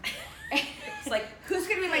am. It's like, Who's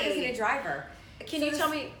going to be my hey. designated driver? Can So you this- tell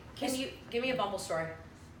me? Can this- you give me a Bumble story?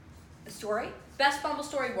 The story? Best Bumble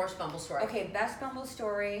story, worst Bumble story. Okay, best Bumble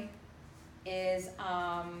story is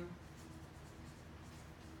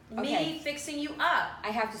Me okay. fixing you up. I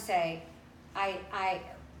have to say,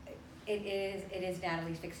 it is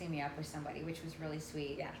Natalie fixing me up with somebody, which was really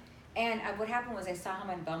sweet. Yeah. And what happened was I saw him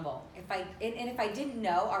on Bumble. If I didn't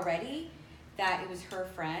know already that it was her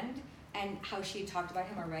friend and how she had talked about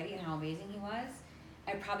him already and how amazing he was,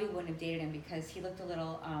 I probably wouldn't have dated him because he looked a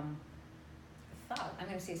little Thug. I'm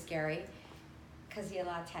gonna say scary, because he had a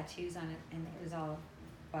lot of tattoos on it and it was all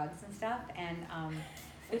bugs and stuff, and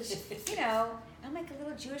which, you know, I'm like a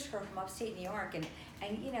little Jewish girl from upstate New York, and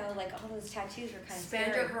you know, like all those tattoos were kind of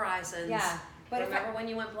Expand scary. your horizons. Yeah, but remember when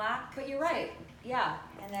you went black? but you're right. Yeah,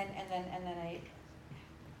 and then I,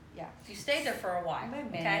 yeah. You stayed there for a while. I'm a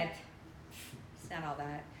minute. Okay. It's not all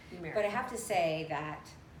that, You married. but I have to say that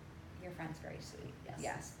your friend's very sweet. Yes.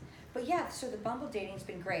 Yes. But yeah, so the Bumble dating's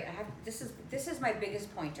been great. This is my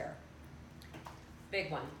biggest pointer. Big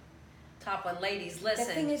one. Top one, ladies. The Listen.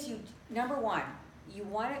 thing is, number one, you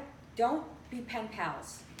want to, don't be pen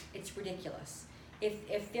pals. It's ridiculous.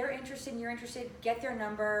 If they're interested and you're interested, get their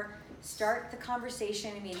number, start the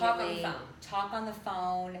conversation immediately. Talk on the phone. Talk on the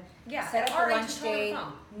phone. Yeah, Set at up our a age, lunch just talk on the date.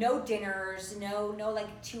 phone. No dinners. No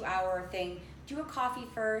like 2-hour thing. Do a coffee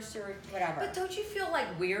first or whatever. But don't you feel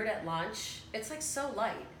like weird at lunch? It's like so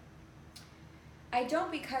light. I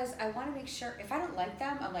don't, because I want to make sure, if I don't like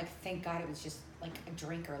them, I'm like, thank God it was just like a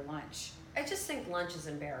drink or lunch. I just think lunch is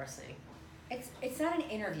embarrassing. It's not an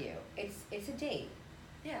interview. It's a date.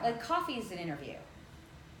 Yeah. Like coffee is an interview.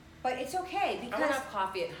 But it's okay I because want to have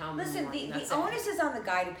coffee at home. in listen, morning, the that's it. onus is on the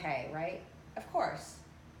guy to pay, right? Of course.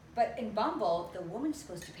 But in Bumble, the woman's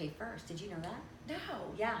supposed to pay first. Did you know that? No.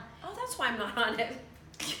 Yeah. Oh, that's why I'm not on it.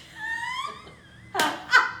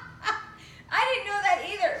 I didn't know that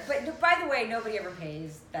either. But by the way, nobody ever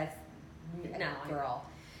pays. That's No, girl.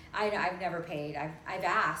 I've never paid. I've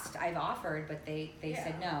asked. I've offered, but they Yeah.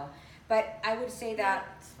 said no. But I would say that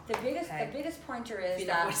Yeah, the biggest pointer is If you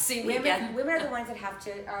don't that wanna see me again. women are the ones that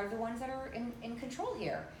are the ones that are in control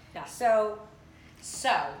here. Yeah. So So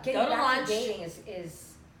getting go to back lunch. to dating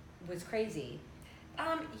was crazy.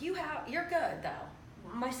 You're good though.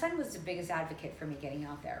 My son was the biggest advocate for me getting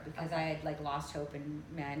out there because I had like lost hope in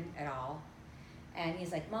men at all. And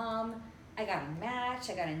he's like, Mom, I got a Match,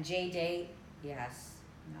 I got on J-Date. Yes,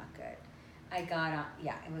 not good. I got on,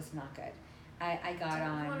 yeah, it was not good. I got Do you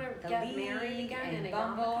on wanna the get League married again and in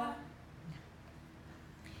Bumble. Agamica?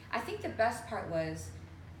 I think the best part was,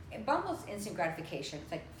 Bumble's instant gratification.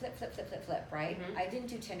 It's like flip, flip, flip, flip, flip, right? Mhm. I didn't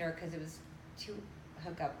do Tinder because it was too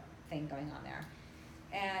hookup thing going on there.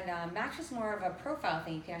 And Match was more of a profile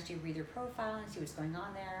thing. You can actually read their profile and see what's going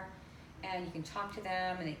on there. And you can talk to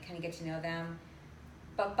them and kind of get to know them.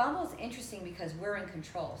 But Bumble's interesting because we're in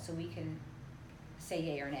control, so we can say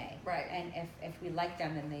yay or nay. Right. And if we like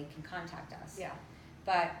them, then they can contact us. Yeah.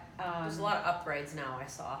 But There's a lot of upgrades now. I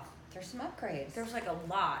saw. there's some upgrades. There's like a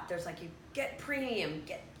lot. There's like you get premium,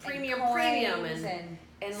 And premium, coins and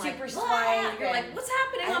and like super blah, swipe. You're like, and what's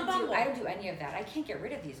happening on Bumble? I don't do any of that. I can't get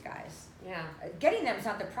rid of these guys. Yeah. Getting them is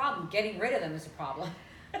not the problem. Getting rid of them is the problem.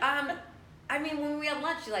 I mean, when we had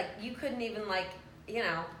lunch, you couldn't even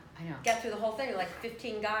I know. get through the whole thing. You're like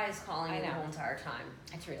 15 guys calling I you the know. whole entire time.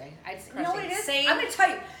 It's really. You crushing. know what it is? Same- I'm going to tell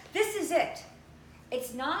you. This is it.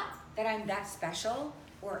 It's not that I'm that special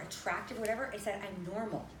or attractive or whatever, it's that I'm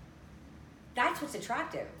normal. That's what's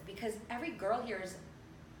attractive, because every girl here is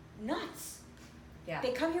nuts. Yeah.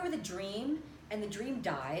 They come here with a dream, and the dream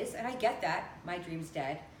dies, and I get that. My dream's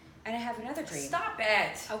dead, and I have another dream. Stop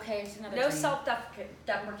it. Okay, it's another No dream.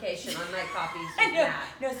 self-deprecation on night copies. I know, That.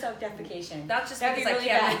 no self-defecation. That's just That'd because be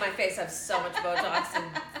really I can't bad. move my face. I have so much Botox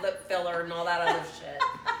and lip filler and all that other shit.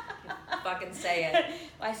 Fucking say it.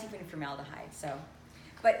 Well, I sleep in formaldehyde, so.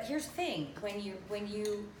 But here's the thing: when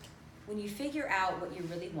you figure out what you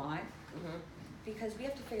really want, Mm-hmm. because we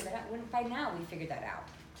have to figure that out. When by now we figured that out.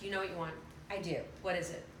 Do you know what you want? I do. What is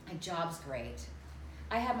it? My job's great.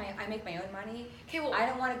 I make my own money. Okay, well, I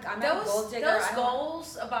don't want to. I'm not a gold digger. Those I don't-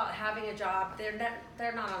 goals about having a job,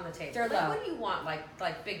 they're not on the table. They're like, low. what do you want?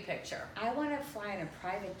 Like big picture. I want to fly in a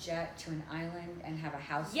private jet to an island and have a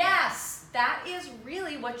house. Yes, that is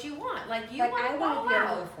really what you want. Like you But want I to want ball to be able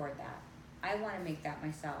out. to afford that. I want to make that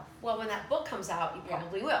myself. Well, when that book comes out, you Yeah.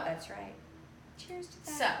 probably will. That's right. Cheers to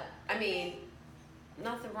that. So, I mean,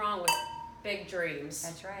 nothing wrong with big dreams.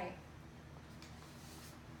 That's right.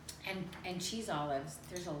 And cheese olives.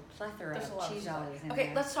 There's a plethora There's a lot of cheese olives in Okay,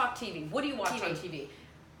 there. let's talk TV. What do you watch TV. on TV?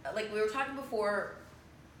 Like we were talking before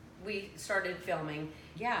we started filming.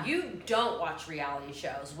 Yeah. You don't watch reality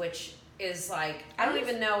shows, which is like I don't used-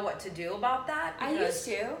 even know what to do about that. I because-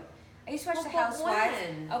 used to. I used to watch Well, the but Housewives.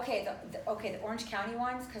 when? Okay, the Orange County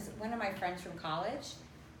ones, because one of my friends from college,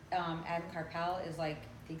 Adam Carpel, is like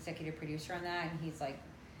the executive producer on that, and he's like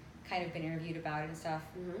kind of been interviewed about it and stuff.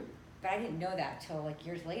 Mhm. But I didn't know that till like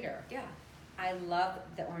years later. Yeah, I love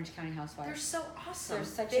the Orange County Housewives. they're so awesome. They're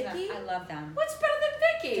such Vicky? a I love them. What's better than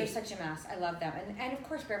Vicky? They're such a mess. I love them. And of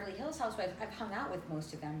course Beverly Hills Housewives, I've hung out with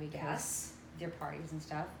most of them because Yes. their parties and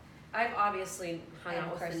stuff. I've obviously hung And out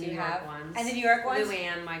of with course the New you York have. ones. And the New York ones?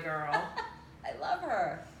 Luann, my girl. I love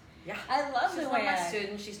her. Yeah. I love She's one of my Luann.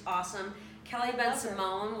 students. She's awesome. Kelly I Ben love her.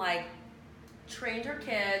 Simone, like, trained her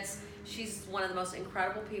kids. She's one of the most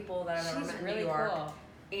incredible people that I've ever She's met in really New York. cool.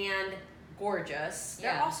 And gorgeous.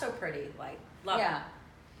 They're Yeah. also pretty. Like, love Yeah. them.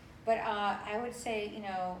 But I would say,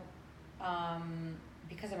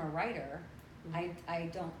 because I'm a writer, I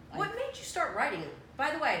don't. What made you start writing?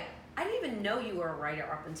 By the way, I didn't even know you were a writer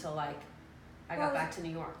up until, like, I got Well, back to New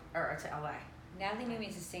York, or to LA. Natalie knew me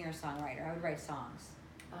as a singer-songwriter. I would write songs.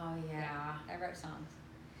 Oh, yeah. I wrote songs.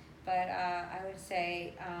 But I would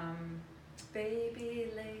say,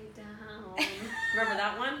 Baby, lay down. Remember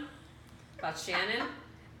that one? About Shannon?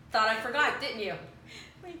 Thought I forgot, didn't you?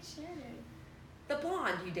 wait, Shannon. The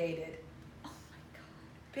blonde you dated. Oh my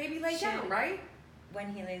God. Baby, lay Shannon. down, right?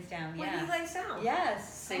 When he lays down, When yeah. he lays down.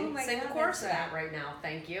 Yes. Sing, Oh my sing God, the chorus of that's that right now.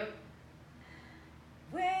 Thank you.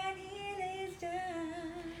 When he lays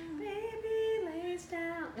down, Baby lays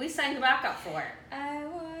down. We sang the backup for it. I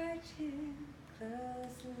watch him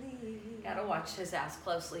closely. Gotta watch his ass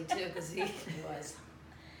closely too, because he was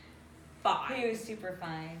fine. He was super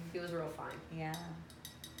fine. He was real fine. Yeah.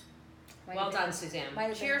 Might Well have done, been- Suzanne. might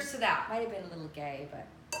have Cheers been- to that. Might have been a little gay, but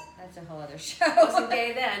that's a whole other show. Wasn't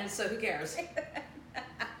gay then, so who cares?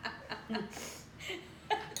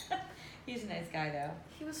 He's a nice guy, though.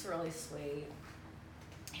 He was really sweet.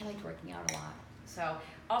 He liked working out a lot. So,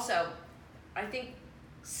 also, I think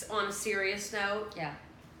on a serious note, Yeah.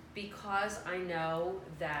 because I know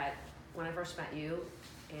that when I first met you,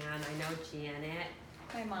 and I know Janet,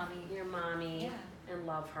 My mommy. your mommy, Yeah. and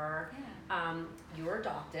love her, Yeah. you were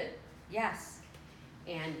adopted, Yes.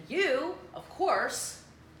 and you, of course,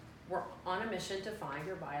 were on a mission to find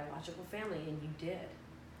your biological family, and you did.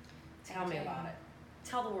 Tell me did. about it.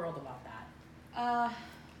 Tell the world about that.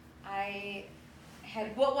 I had.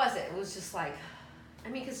 Like, what was it? It was just like, I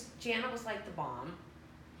mean, because Janet was like the bomb.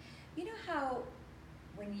 You know how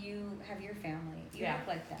when you have your family, you Yeah. act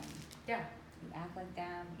like them. Yeah. You act like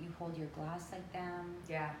them. You hold your glass like them.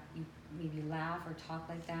 Yeah. You maybe laugh or talk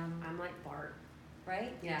like them. I'm like Bart.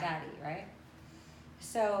 Right? Yeah. Your daddy, right?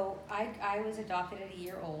 So I was adopted at a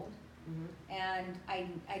year old, Mm-hmm. and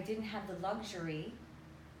I didn't have the luxury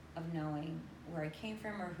of knowing where I came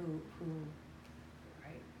from or who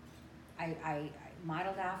Right. I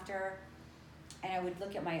modeled after. And I would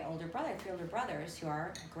look at my older brother, 3 older brothers who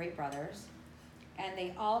are great brothers, and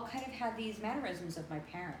they all kind of had these mannerisms of my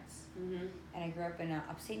parents. Mm-hmm. And I grew up in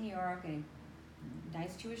upstate New York in a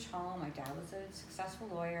nice Jewish home. My dad was a successful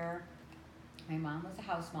lawyer. My mom was a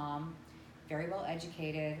house mom, very well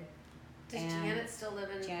educated. Does And Janet still live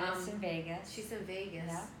in? Janet's in Vegas. She's in Vegas.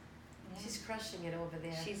 Yeah. Yeah. She's crushing it over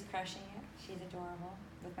there. She's crushing it. She's adorable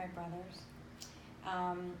with my brothers.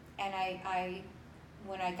 And I,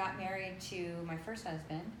 when I got married to my first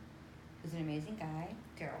husband, who's an amazing guy,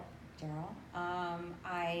 Daryl.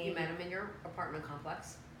 Daryl. You met him in your apartment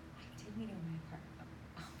complex. I did meet him in my apartment.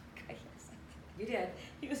 Oh my God, yes. You did.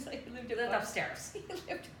 He was like, he lived You lived upstairs. He lived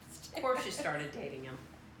upstairs. Of course you started dating him.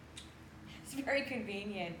 It's very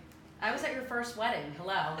convenient. I was at your first wedding,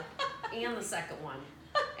 hello, and the second one.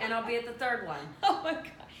 And I'll be at the third one. Oh my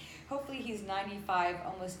God. Hopefully he's 95,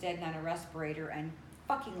 almost dead, and on a respirator, and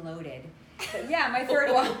fucking loaded. But yeah, my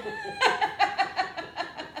third one.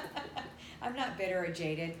 I'm not bitter or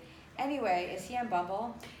jaded. Anyway, is he on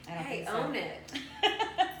Bumble? I don't think so. Own it.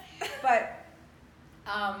 But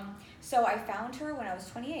so I found her when I was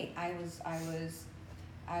 28. I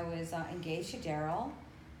was engaged to Daryl,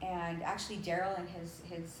 and actually Daryl and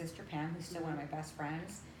his sister Pam, who's still one of my best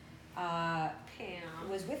friends, Pam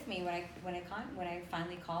was with me when I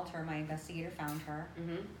finally called her. My investigator found her,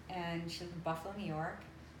 and she lived in Buffalo, New York,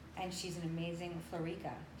 and she's an amazing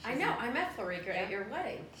Florica. I know. I met Florica at your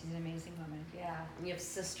wedding. She's an amazing woman. Yeah. And you have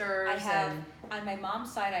sisters. I have on my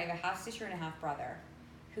mom's side. I have a half sister and a half brother,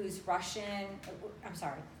 who's Russian. I'm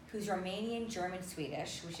sorry, who's Romanian, German,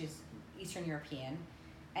 Swedish, which is Eastern European,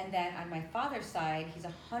 and then on my father's side, he's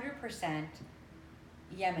 100%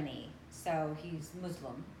 Yemeni, so he's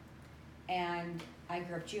Muslim, and I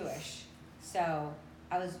grew up Jewish. So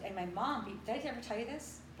I was, and my mom. Did I ever tell you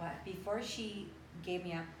this? What? Before she gave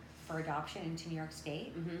me up for adoption into New York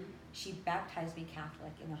State, she baptized me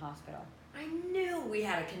Catholic in the hospital. I knew we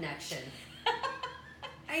had a connection.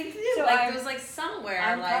 I knew. So it was like somewhere.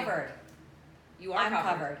 I'm like, covered. You are I'm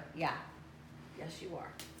covered. Yeah. Yes, you are.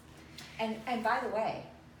 And by the way,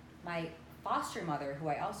 my foster mother, who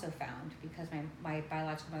I also found because my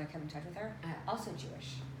biological mother kept in touch with her, also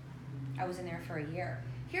Jewish. I was in there for a year.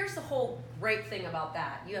 Here's the whole great thing about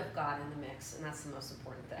that. You have God in the mix, and that's the most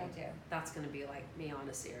important thing. I do. That's going to be like me on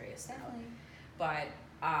a serious note. Definitely. But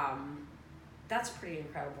that's a pretty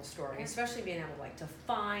incredible story, Yeah. especially being able like to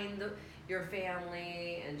find your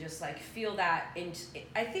family and just like feel that.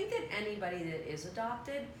 I think that anybody that is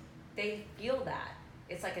adopted, they feel that.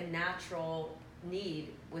 It's like a natural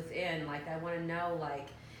need within. Like, I want to know, like,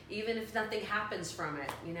 even if nothing happens from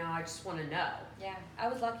it, you know, I just want to know. Yeah, I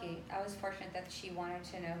was lucky. I was fortunate that she wanted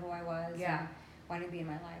to know who I was and wanted to be in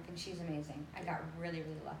my life, and she's amazing. I got really,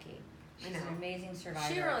 really lucky. She's an amazing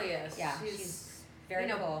survivor. She really is. Yeah, she's very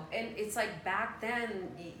cool. And it's like back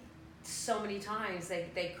then, so many times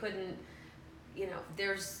they couldn't, you know,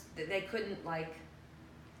 they couldn't like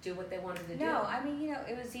do what they wanted to do. No, I mean, you know,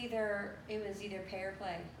 it was either pay or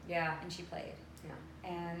play. Yeah. And she played. Yeah.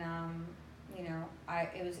 And you know,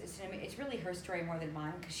 it's really her story more than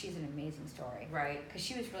mine, because she's an amazing story. Right. Because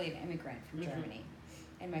she was really an immigrant from Germany,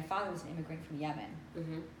 and my father was an immigrant from Yemen,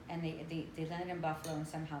 and they landed in Buffalo and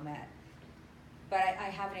somehow met. But I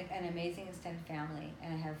have an amazing extended family,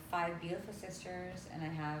 and I have 5 beautiful sisters, and I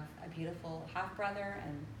have a beautiful half brother,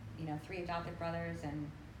 and you know, 3 adopted brothers,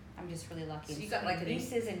 and I'm just really lucky. So you got like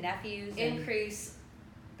nieces and nephews. Increase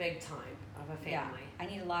big time of a family. Yeah, I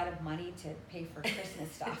need a lot of money to pay for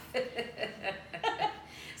Christmas stuff.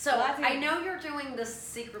 So I know you're doing this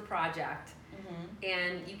secret project,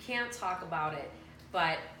 and you can't talk about it,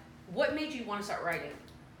 but what made you want to start writing?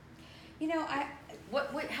 You know,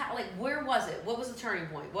 where was it? What was the turning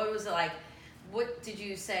point? What was it like? What did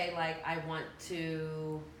you say? Like, I want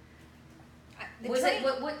to.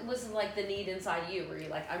 What was like the need inside you? Were you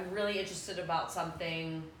like, I'm really interested about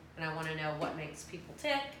something, and I want to know what makes people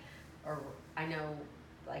tick, or I know,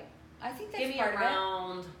 like, I think that's give me part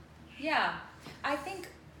around. of it. Yeah, I think,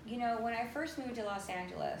 you know, when I first moved to Los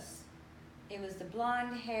Angeles, it was the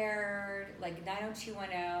blonde-haired, like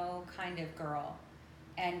 90210 kind of girl,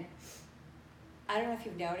 and I don't know if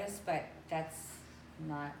you've noticed, but that's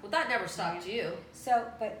not. Well, that never stopped you. So,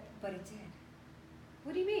 but it did.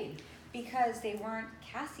 What do you mean? Because they weren't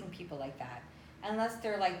casting people like that, unless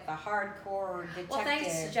they're like the hardcore detective. Well,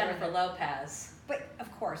 thanks to Jennifer Lopez. But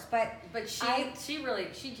of course, but she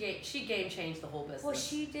game changed the whole business. Well,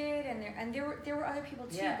 she did, and there were other people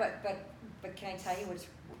too. Yeah. But can I tell you what's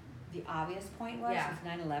the obvious point was? Yeah. Was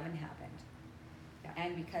 9/11 happened,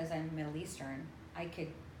 and because I'm Middle Eastern, I could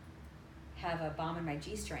have a bomb in my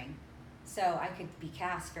G-string, so I could be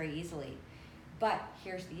cast very easily. But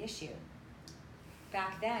here's the issue.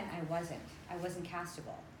 Back then, I wasn't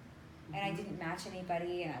castable, and I didn't match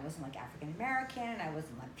anybody, and I wasn't like African American, and I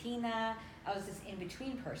wasn't Latina. I was this in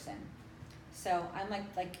between person. So I'm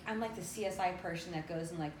like the CSI person that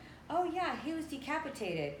goes and like, oh yeah, he was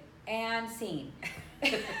decapitated and scene.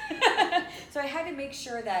 So I had to make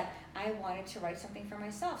sure that I wanted to write something for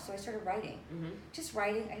myself. So I started writing, just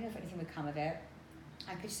writing. I didn't know if anything would come of it.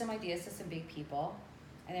 I pitched some ideas to some big people,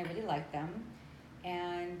 and I really liked them.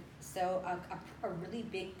 And so a really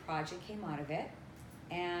big project came out of it,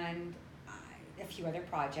 and a few other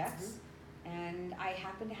projects. And I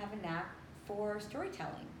happen to have a knack for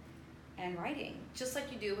storytelling and writing. Just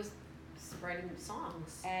like you do with writing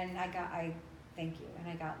songs. And thank you. And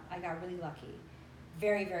I got really lucky,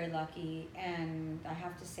 very, very lucky. And I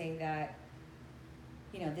have to say that,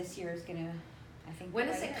 this year is gonna, I think. When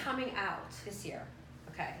is it coming out? This year.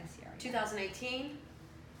 Okay. This year. 2018?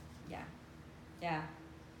 Yeah.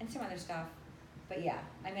 And some other stuff. But yeah,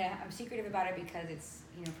 I mean, I'm secretive about it because it's,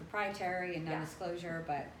 proprietary and non-disclosure,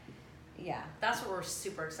 but yeah. That's what we're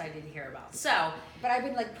super excited to hear about. So. But I've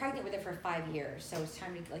been pregnant with it for 5 years, so it's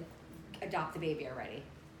time to adopt the baby already.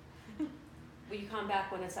 Will you come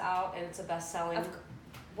back when it's out and it's a best-selling?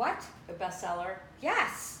 What? A bestseller?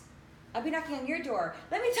 Yes. I'll be knocking on your door.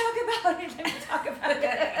 Let me talk about it.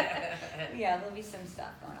 Yeah, there'll be some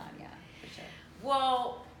stuff going on, yeah, for sure.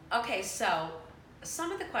 Well, okay, so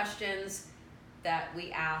some of the questions that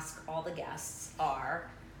we ask all the guests are,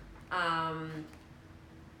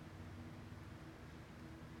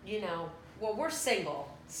 we're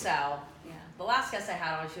single, so Yeah. the last guest I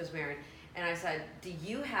had on, she was married, and I said, do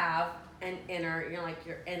you have an inner,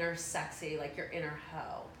 your inner sexy, your inner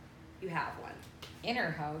hoe? You have one.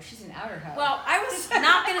 Inner hoe. She's an outer hoe. Well, I was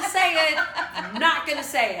not going to say it. Not going to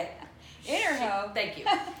say it. Inner hoe. Thank you.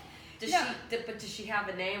 But does she have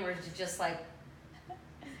a name, or is it just do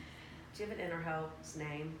you have an inner hoe's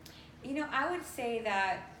name? I would say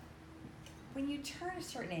that when you turn a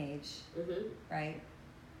certain age, right,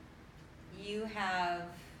 you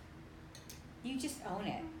just own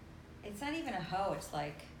it. It's not even a hoe. It's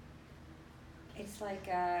like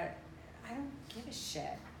I don't give a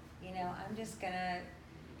shit. I'm just gonna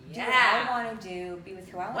do what I want to do, be with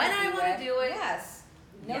who I want to be with. When I want to do it. Yes.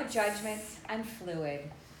 No judgment. I'm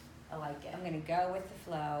fluid. I like it. I'm gonna go with the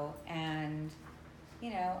flow, and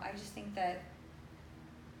I just think that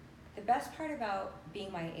the best part about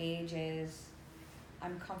being my age is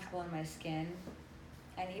I'm comfortable in my skin,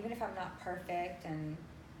 and even if I'm not perfect, and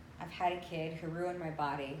I've had a kid who ruined my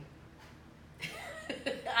body.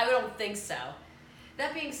 I don't think so.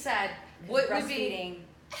 That being said, what would breastfeeding?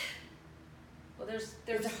 Well,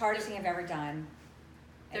 there's the hardest thing I've ever done.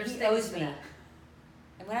 And There's he things owes me. that-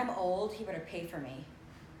 And when I'm old, he better pay for me.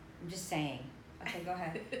 I'm just saying. Okay, go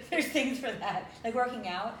ahead. There's things for that, like working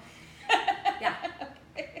out. Yeah.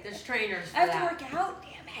 There's trainers for I have that. to work out.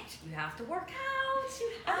 Damn it. You have to work out.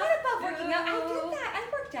 I'm not above working out. I did that.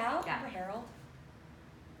 I worked out. Yeah. Remember Harold?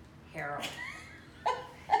 Harold.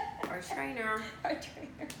 Our trainer. Our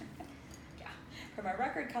trainer. Yeah. From a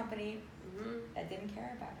record company Mm-hmm. that didn't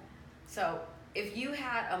care about it. So, if you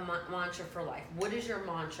had a mantra for life, what is your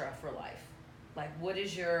mantra for life? What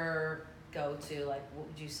is your go-to? What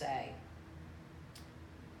would you say?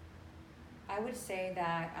 I would say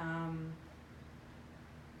that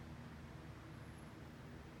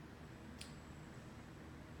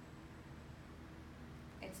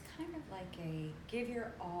it's kind of like a give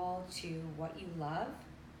your all to what you love,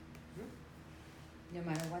 no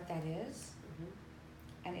matter what that is,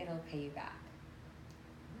 and it'll pay you back.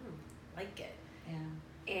 Like it.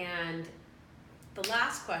 Yeah. And the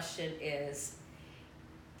last question is,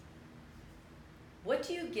 what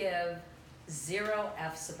do you give 0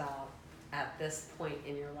 F's about at this point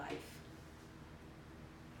in your life?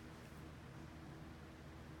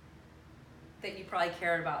 That you probably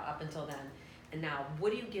cared about up until then. And now,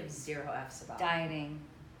 what do you give 0 F's about? Dieting.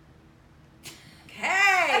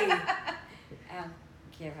 Okay!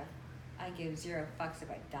 I give 0 fucks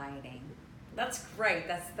about dieting. That's great.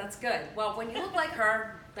 That's good. Well, when you look like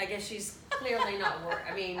her, I guess she's clearly not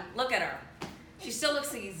I mean, look at her. She still looks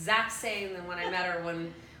the exact same than when I met her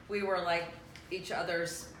when we were each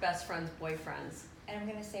other's best friends' boyfriends. And I'm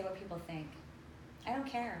gonna say what people think. I don't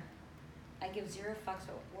care. I give 0 fucks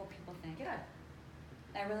about what people think. Yeah.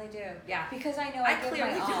 I really do. Yeah. Because I know I give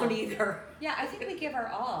clearly my all. don't either. Yeah, I think we give our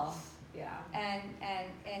all. Yeah. And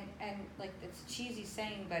it's a cheesy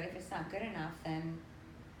saying, but if it's not good enough, then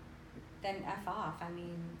F off. I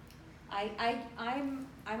mean, I'm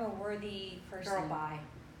a worthy person. Girl, bye.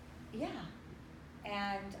 Yeah.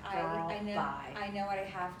 And Girl, I know bye. I know what I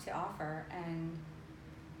have to offer, and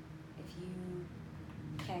if you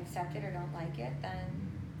can't accept it or don't like it,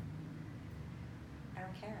 then I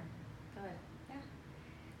don't care. Good. Yeah.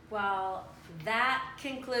 Well, that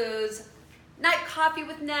concludes Night Coffee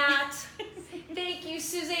with Nat. Thank you,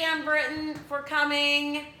 Suzanne Britton, for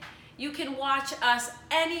coming. You can watch us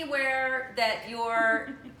anywhere that your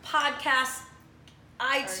podcast,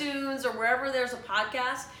 iTunes, or wherever there's a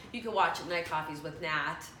podcast. You can watch Night Coffees with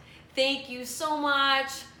Nat. Thank you so much.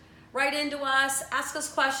 Write into us, ask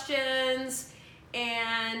us questions,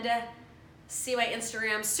 and See my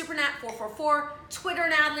Instagram, SuperNat444, Twitter,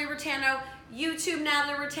 Natalie Rotano, YouTube,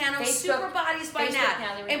 Natalie Rotano, Facebook- Super Bodies by Facebook, Nat.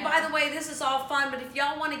 Natalie And by Rotano. the way, this is all fun, but if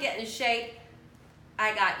y'all want to get in shape,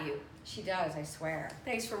 I got you. She does, I swear.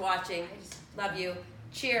 Thanks for watching. Love you.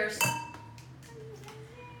 Cheers.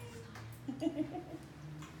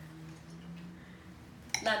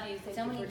 Love you. Thank So you many for